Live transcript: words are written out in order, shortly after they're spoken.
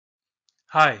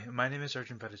Hi, my name is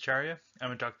Arjun Bhattacharya.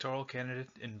 I'm a doctoral candidate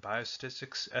in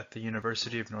biostatistics at the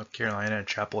University of North Carolina at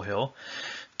Chapel Hill.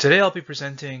 Today I'll be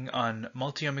presenting on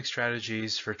multi-omic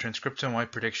strategies for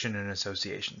transcriptome-wide prediction and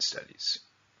association studies.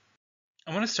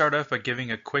 I want to start off by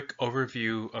giving a quick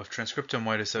overview of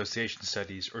transcriptome-wide association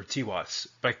studies, or TWAS,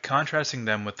 by contrasting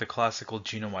them with the classical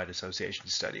genome-wide association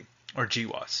study, or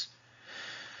GWAS.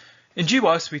 In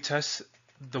GWAS, we test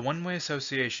the one-way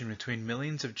association between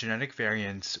millions of genetic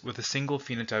variants with a single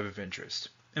phenotype of interest,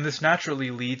 and this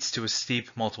naturally leads to a steep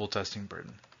multiple testing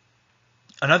burden.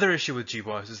 Another issue with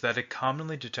GWAS is that it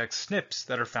commonly detects SNPs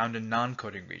that are found in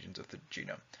non-coding regions of the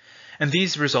genome, and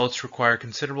these results require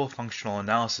considerable functional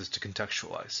analysis to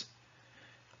contextualize.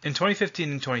 In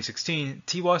 2015 and 2016,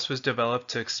 TWAS was developed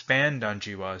to expand on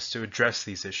GWAS to address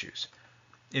these issues.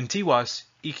 In TWAS,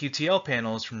 EQTL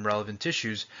panels from relevant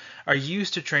tissues are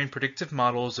used to train predictive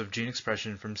models of gene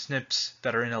expression from SNPs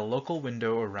that are in a local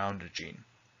window around a gene.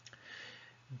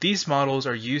 These models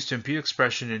are used to impute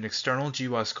expression in external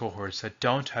GWAS cohorts that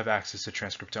don't have access to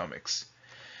transcriptomics.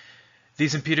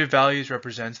 These imputed values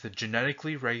represent the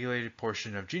genetically regulated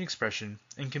portion of gene expression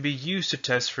and can be used to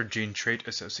test for gene trait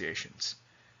associations.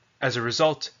 As a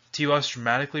result, TWAS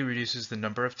dramatically reduces the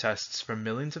number of tests from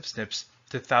millions of SNPs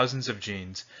to thousands of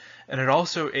genes, and it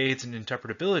also aids in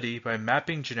interpretability by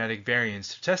mapping genetic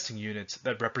variants to testing units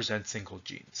that represent single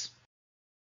genes.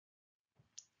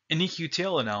 In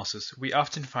EQTL analysis, we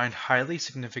often find highly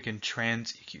significant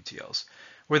trans-EQTLs,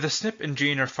 where the SNP and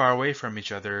gene are far away from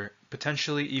each other,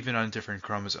 potentially even on different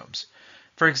chromosomes.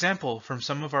 For example, from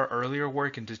some of our earlier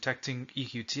work in detecting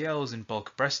EQTLs in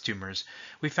bulk breast tumors,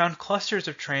 we found clusters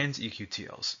of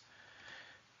trans-EQTLs.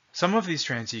 Some of these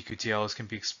trans-EQTLs can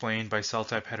be explained by cell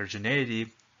type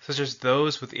heterogeneity, such as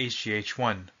those with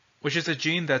HGH1, which is a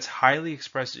gene that's highly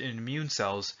expressed in immune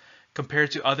cells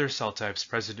compared to other cell types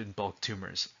present in bulk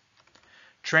tumors.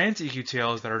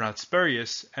 Trans-EQTLs that are not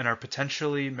spurious and are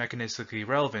potentially mechanistically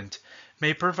relevant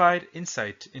may provide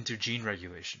insight into gene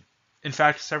regulation. In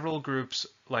fact, several groups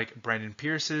like Brandon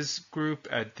Pierce's group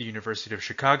at the University of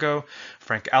Chicago,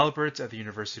 Frank Alberts at the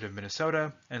University of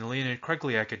Minnesota, and Leonid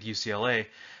Kregliak at UCLA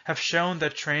have shown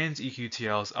that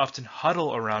trans-EQTLs often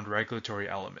huddle around regulatory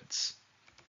elements.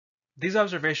 These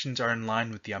observations are in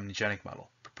line with the omnigenic model,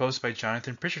 proposed by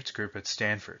Jonathan Pritchard's group at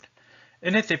Stanford.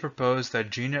 In it, they propose that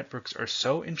gene networks are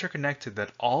so interconnected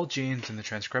that all genes in the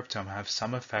transcriptome have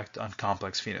some effect on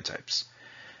complex phenotypes.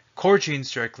 Core genes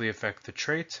directly affect the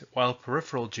trait, while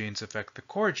peripheral genes affect the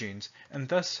core genes and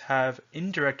thus have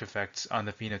indirect effects on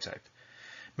the phenotype.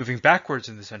 Moving backwards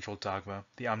in the central dogma,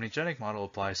 the omnigenic model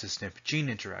applies to SNP-gene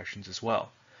interactions as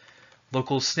well.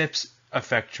 Local SNPs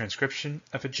affect transcription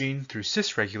of a gene through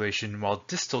cis-regulation, while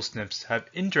distal SNPs have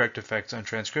indirect effects on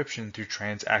transcription through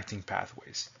trans-acting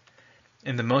pathways.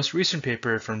 In the most recent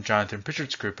paper from Jonathan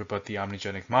Pritchard's group about the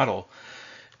omnigenic model,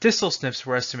 distal SNPs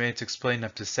were estimated to explain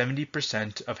up to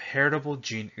 70% of heritable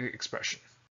gene expression.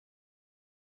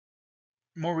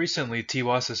 More recently,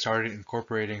 TWAS has started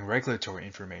incorporating regulatory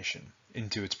information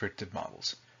into its predictive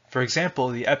models. For example,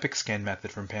 the EPIC-scan method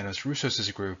from Panos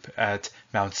Roussos' group at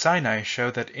Mount Sinai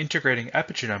showed that integrating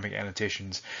epigenomic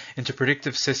annotations into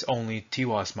predictive cis-only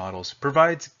TWAS models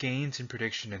provides gains in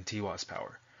prediction and TWAS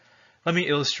power. Let me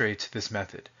illustrate this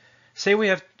method. Say we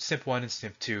have SNP1 and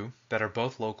SNP2 that are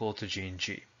both local to gene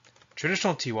G.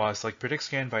 Traditional TWAS like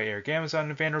PredictScan by Eric Gamazon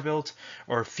and Vanderbilt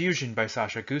or Fusion by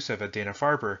Sasha Gusev at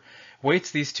Dana-Farber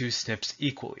weights these two SNPs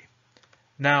equally.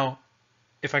 Now,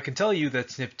 if I can tell you that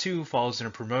SNP2 falls in a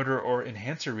promoter or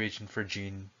enhancer region for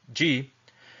gene G,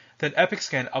 then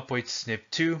EPIC-scan upweights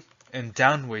SNP2 and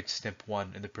downweights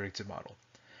SNP1 in the predictive model.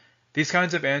 These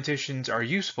kinds of annotations are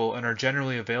useful and are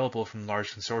generally available from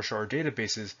large consortia or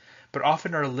databases, but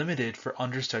often are limited for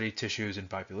understudied tissues and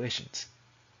populations.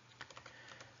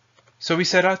 So we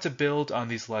set out to build on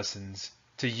these lessons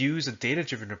to use a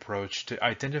data-driven approach to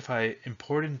identify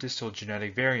important distal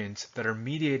genetic variants that are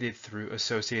mediated through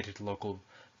associated local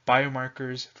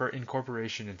biomarkers for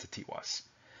incorporation into TWAS.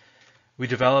 We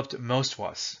developed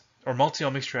MOSTWAS, or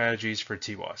multi-omic strategies for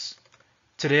TWAS.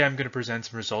 Today I'm going to present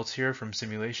some results here from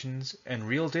simulations and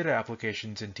real data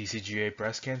applications in TCGA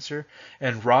breast cancer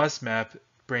and ROSMAP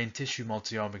brain tissue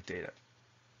multi-omic data.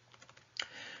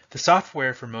 The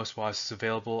software for MOSTWAS is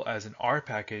available as an R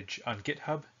package on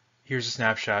GitHub. Here's a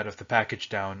snapshot of the package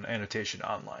down annotation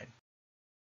online.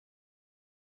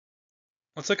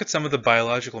 Let's look at some of the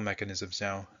biological mechanisms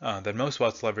now that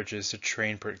MOSTWAS leverages to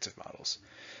train predictive models.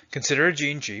 Consider a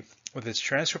gene G with its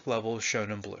transcript level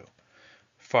shown in blue.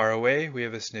 Far away, we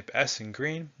have a SNP S in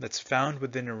green that's found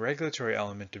within a regulatory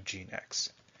element of gene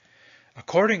X.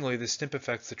 Accordingly, the SNP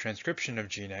affects the transcription of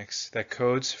gene X that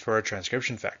codes for a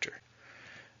transcription factor.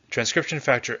 Transcription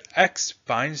factor X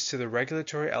binds to the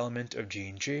regulatory element of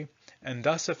gene G and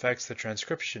thus affects the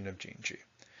transcription of gene G.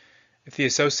 If the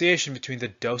association between the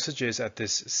dosages at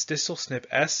this distal SNP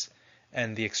S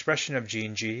and the expression of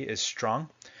gene G is strong,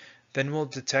 then we'll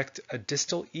detect a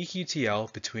distal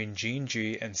EQTL between gene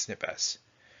G and SNP S.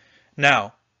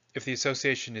 Now, if the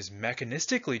association is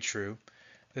mechanistically true,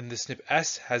 then the SNP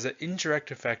S has an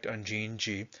indirect effect on gene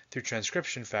G through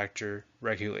transcription factor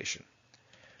regulation.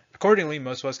 Accordingly,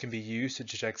 most WAS can be used to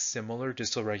detect similar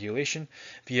distal regulation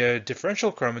via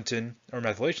differential chromatin or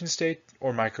methylation state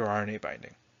or microRNA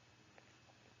binding.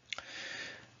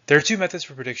 There are two methods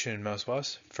for prediction in most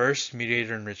WAS. First,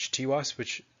 mediator-enriched TWAS,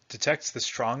 which detects the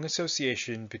strong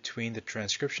association between the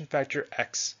transcription factor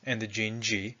X and the gene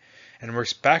G and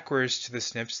works backwards to the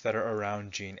SNPs that are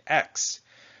around gene X.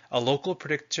 A local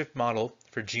predictive model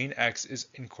for gene X is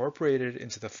incorporated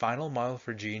into the final model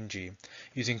for gene G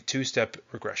using two-step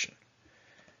regression.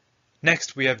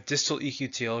 Next, we have distal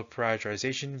EQTL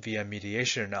prioritization via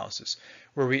mediation analysis,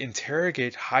 where we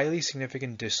interrogate highly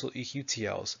significant distal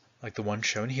EQTLs, like the one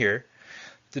shown here,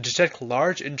 to detect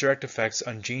large indirect effects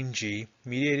on gene G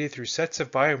mediated through sets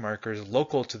of biomarkers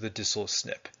local to the distal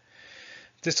SNP.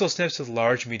 Distal SNPs with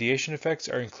large mediation effects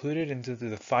are included into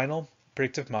the final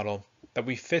predictive model that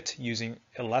we fit using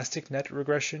elastic net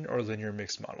regression or linear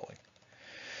mixed modeling.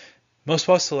 Most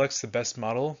WAS selects the best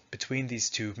model between these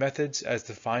two methods as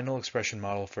the final expression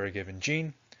model for a given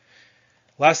gene.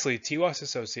 Lastly, TWAS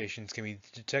associations can be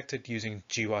detected using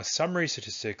GWAS summary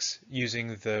statistics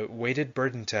using the weighted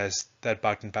burden test that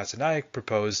Bhattacharya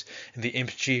proposed in the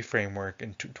ISMB framework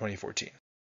in 2014.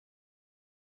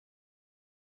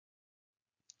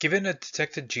 Given a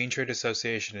detected gene trait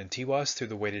association in TWAS through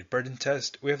the weighted burden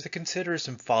test, we have to consider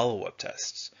some follow-up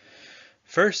tests.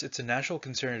 First, it's a natural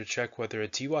concern to check whether a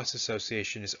TWAS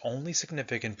association is only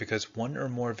significant because one or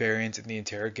more variants in the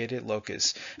interrogated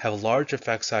locus have large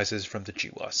effect sizes from the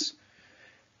GWAS.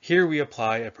 Here we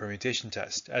apply a permutation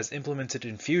test, as implemented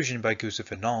in Fusion by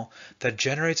Gusev et al., that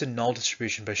generates a null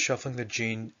distribution by shuffling the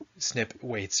gene SNP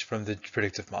weights from the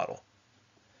predictive model.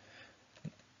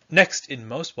 Next, in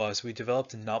MostWAS, we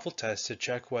developed a novel test to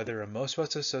check whether a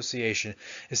MostWAS association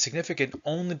is significant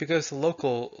only because the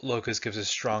local locus gives a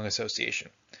strong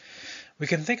association. We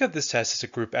can think of this test as a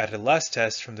group added last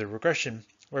test from the regression,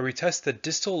 where we test the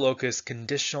distal locus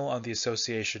conditional on the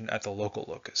association at the local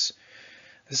locus.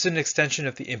 This is an extension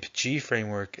of the ISMB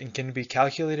framework and can be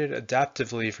calculated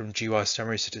adaptively from GWAS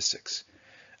summary statistics.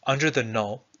 Under the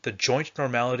null, the joint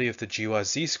normality of the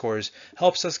GWAS z-scores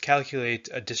helps us calculate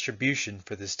a distribution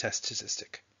for this test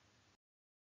statistic.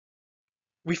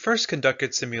 We first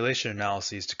conducted simulation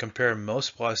analyses to compare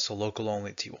MostWAS to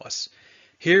local-only TWAS.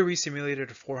 Here we simulated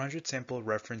a 400 sample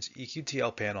reference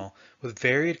EQTL panel with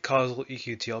varied causal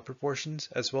EQTL proportions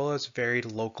as well as varied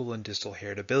local and distal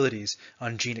heritabilities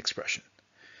on gene expression.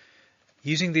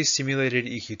 Using these simulated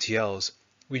EQTLs,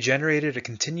 we generated a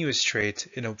continuous trait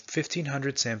in a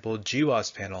 1500 sample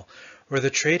GWAS panel where the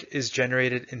trait is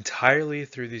generated entirely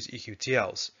through these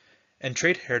EQTLs, and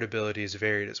trait heritability is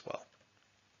varied as well.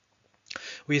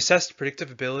 We assessed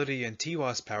predictability and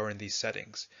TWAS power in these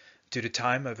settings. Due to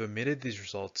time, I've omitted these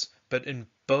results, but in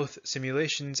both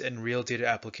simulations and real data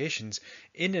applications,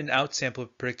 in and out sample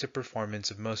predictive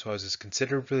performance of MostWAS is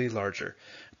considerably larger,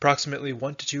 approximately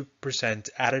 1 to 2%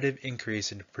 additive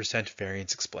increase in percent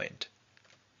variance explained.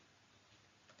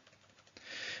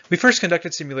 We first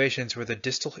conducted simulations where the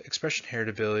distal expression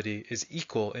heritability is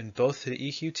equal in both the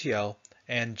EQTL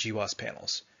and GWAS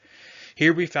panels.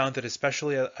 Here we found that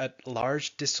especially at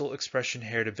large distal expression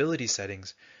heritability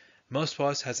settings,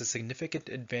 MostWAS has a significant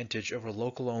advantage over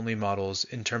local-only models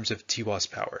in terms of TWAS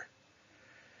power.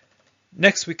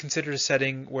 Next, we considered a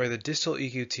setting where the distal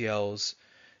EQTLs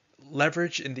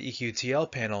leverage in the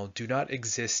EQTL panel do not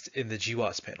exist in the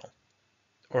GWAS panel.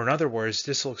 Or in other words,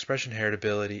 distal expression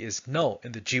heritability is null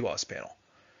in the GWAS panel.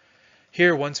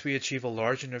 Here, once we achieve a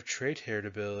large enough trait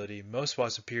heritability,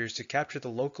 MostWAS appears to capture the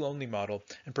local-only model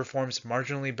and performs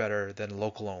marginally better than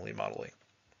local-only modeling.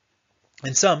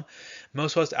 In sum,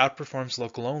 MostWAS outperforms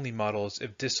local-only models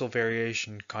if distal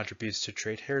variation contributes to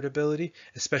trait heritability,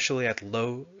 especially at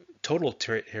low total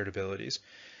trait heritabilities.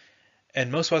 And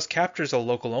MostWAS captures a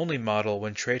local-only model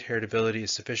when trait heritability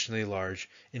is sufficiently large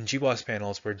in GWAS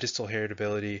panels where distal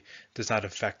heritability does not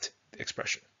affect the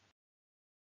expression.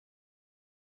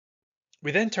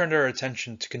 We then turned our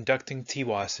attention to conducting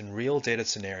TWAS in real data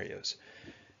scenarios.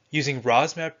 Using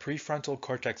ROSMAP prefrontal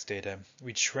cortex data,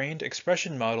 we trained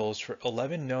expression models for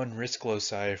 11 known risk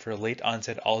loci for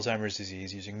late-onset Alzheimer's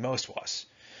disease using MostWAS.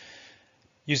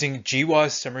 Using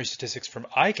GWAS summary statistics from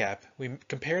IGAP, we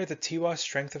compare the TWAS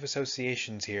strength of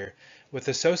associations here with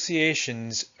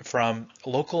associations from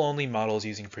local-only models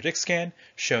using PredictScan,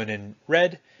 shown in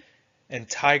red, and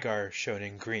TIGAR, shown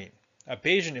in green, a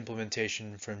Bayesian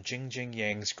implementation from Jingjing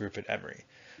Yang's group at Emory.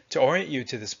 To orient you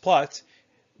to this plot,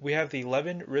 we have the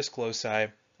 11 risk loci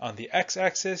on the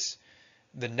x-axis,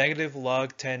 the negative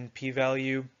log 10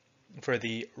 p-value for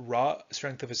the raw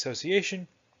strength of association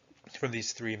from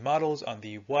these three models on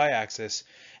the y-axis,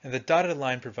 and the dotted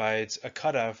line provides a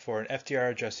cutoff for an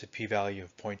FDR-adjusted p-value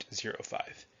of 0.05.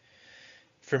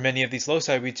 For many of these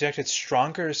loci, we detected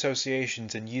stronger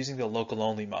associations in using the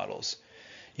local-only models.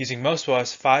 Using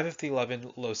MostWAS, 5 of the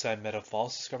 11 loci met a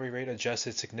false discovery rate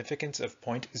adjusted significance of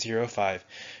 0.05.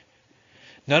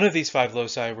 None of these 5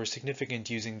 loci were significant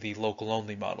using the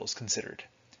local-only models considered.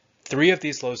 3 of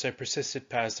these loci persisted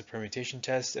past the permutation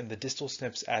test and the distal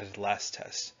SNPs added last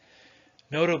test.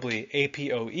 Notably,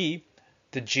 APOE,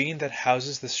 the gene that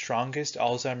houses the strongest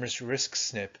Alzheimer's risk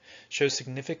SNP, shows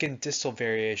significant distal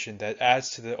variation that adds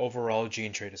to the overall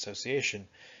gene trait association,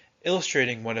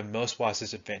 illustrating one of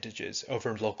MostWAS's advantages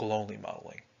over local-only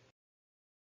modeling.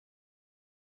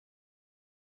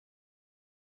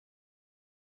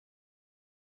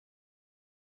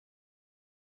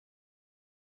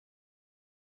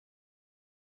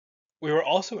 We were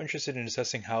also interested in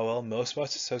assessing how well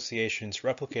MostWAS associations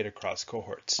replicate across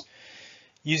cohorts.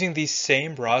 Using these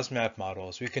same ROSMAP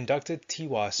models, we conducted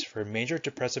TWAS for major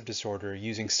depressive disorder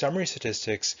using summary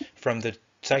statistics from the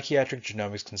Psychiatric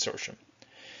Genomics Consortium.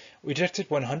 We detected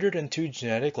 102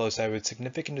 genetic loci with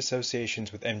significant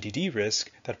associations with MDD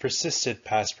risk that persisted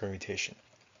past permutation.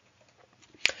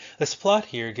 This plot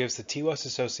here gives the TWAS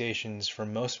associations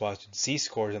from MostWAS with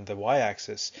z-scores on the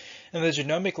y-axis and the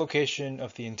genomic location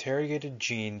of the interrogated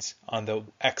genes on the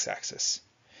x-axis.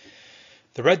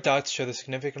 The red dots show the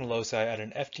significant loci at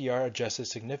an FDR-adjusted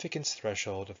significance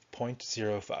threshold of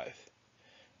 0.05.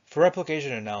 For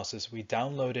replication analysis, we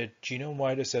downloaded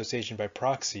genome-wide association by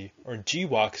proxy, or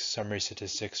GWAS, summary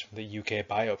statistics from the UK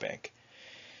Biobank.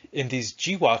 In these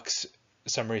GWAS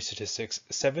summary statistics,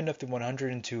 7 of the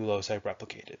 102 loci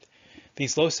replicated.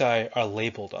 These loci are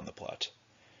labeled on the plot.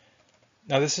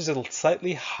 Now this is a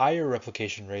slightly higher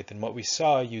replication rate than what we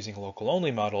saw using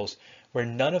local-only models, where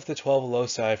none of the 12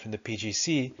 loci from the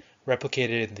PGC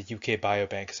replicated in the UK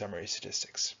Biobank summary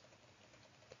statistics.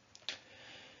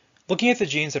 Looking at the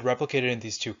genes that replicated in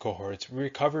these two cohorts, we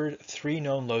recovered 3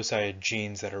 known loci of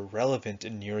genes that are relevant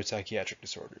in neuropsychiatric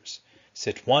disorders.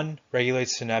 CYT1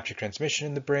 regulates synaptic transmission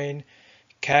in the brain,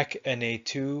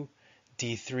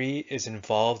 CAC-NA2-D3 is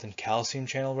involved in calcium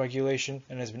channel regulation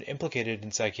and has been implicated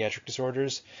in psychiatric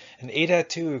disorders, and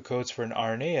ADAT2 codes for an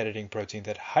RNA editing protein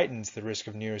that heightens the risk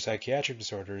of neuropsychiatric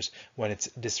disorders when it's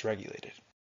dysregulated.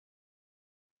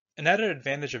 An added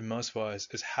advantage of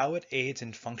MostWAS is how it aids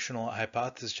in functional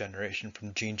hypothesis generation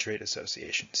from gene trait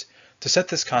associations. To set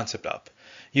this concept up,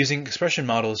 using expression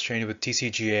models trained with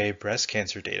TCGA breast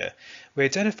cancer data, we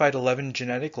identified 11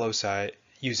 genetic loci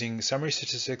using summary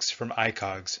statistics from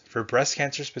ICOGS for breast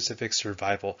cancer-specific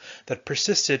survival that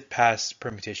persisted past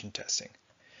permutation testing.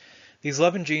 These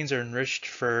 11 genes are enriched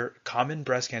for common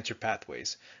breast cancer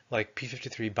pathways like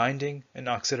p53 binding and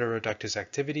oxidoreductase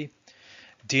activity.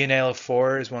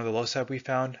 DNAL4 is one of the loci we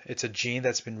found. It's a gene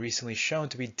that's been recently shown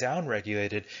to be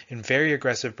downregulated in very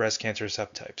aggressive breast cancer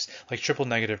subtypes, like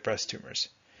triple-negative breast tumors.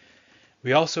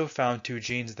 We also found 2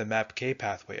 genes in the MAPK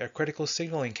pathway, a critical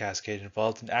signaling cascade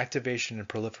involved in activation and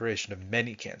proliferation of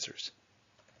many cancers.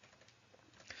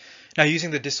 Now,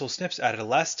 using the distal SNPs added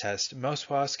last test,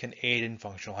 MostWAS can aid in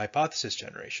functional hypothesis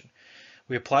generation.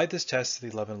 We applied this test to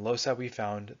the 11 loci we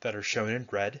found that are shown in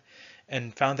red,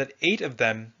 and found that 8 of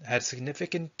them had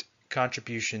significant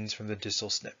contributions from the distal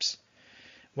SNPs.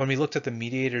 When we looked at the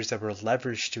mediators that were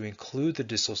leveraged to include the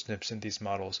distal SNPs in these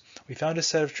models, we found a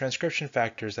set of transcription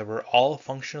factors that were all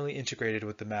functionally integrated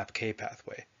with the MAPK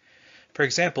pathway. For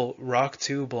example,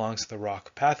 ROCK2 belongs to the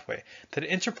ROCK pathway that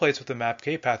interplays with the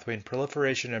MAPK pathway in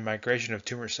proliferation and migration of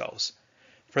tumor cells.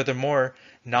 Furthermore,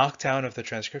 knockdown of the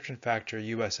transcription factor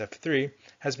USF3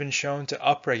 has been shown to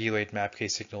upregulate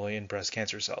MAPK signaling in breast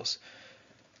cancer cells.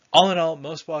 All in all,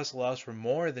 MostWAS allows for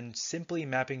more than simply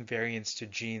mapping variants to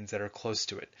genes that are close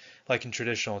to it, like in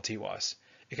traditional TWAS.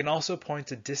 It can also point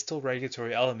to distal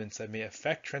regulatory elements that may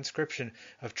affect transcription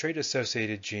of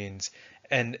trait-associated genes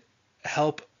and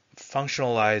help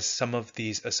functionalize some of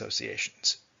these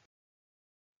associations.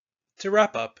 To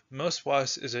wrap up,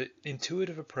 MostWAS is an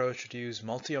intuitive approach to use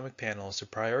multi-omic panels to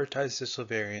prioritize distal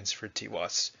variants for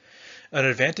TWAS. An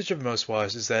advantage of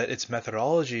MostWAS is that its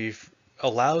methodology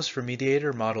allows for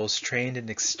mediator models trained in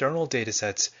external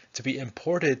datasets to be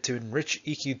imported to enrich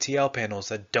EQTL panels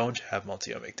that don't have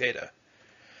multi-omic data.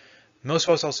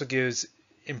 MostWAS also gives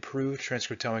improved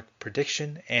transcriptomic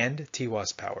prediction and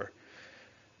TWAS power.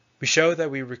 We show that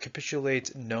we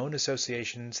recapitulate known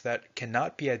associations that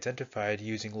cannot be identified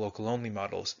using local-only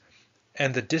models,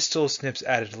 and the distal SNPs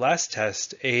added last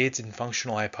test aids in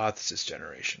functional hypothesis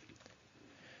generation.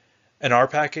 An R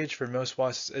package for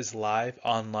MostWAS is live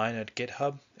online at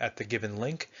GitHub at the given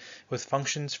link, with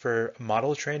functions for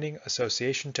model training,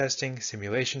 association testing,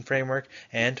 simulation framework,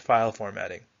 and file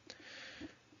formatting.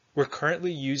 We're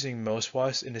currently using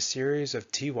MostWAS in a series of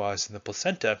TWAS in the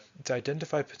placenta to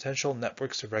identify potential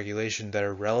networks of regulation that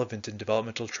are relevant in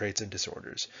developmental traits and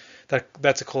disorders.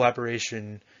 That's a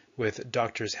collaboration with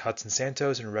Drs. Hudson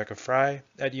Santos and Rebecca Fry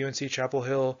at UNC Chapel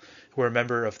Hill, who are a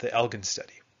member of the Elgin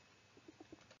study.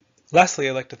 Lastly,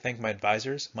 I'd like to thank my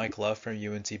advisors, Mike Love from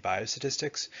UNC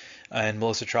Biostatistics and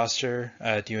Melissa Troster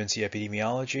at UNC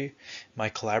Epidemiology, my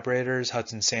collaborators,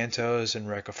 Hudson Santos and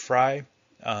Rebecca Fry,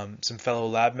 some fellow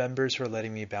lab members who are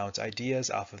letting me bounce ideas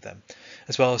off of them,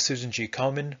 as well as Susan G.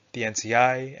 Komen, the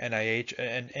NCI, NIH,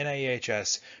 and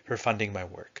NIEHS for funding my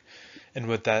work. And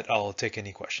with that, I'll take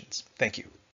any questions. Thank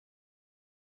you.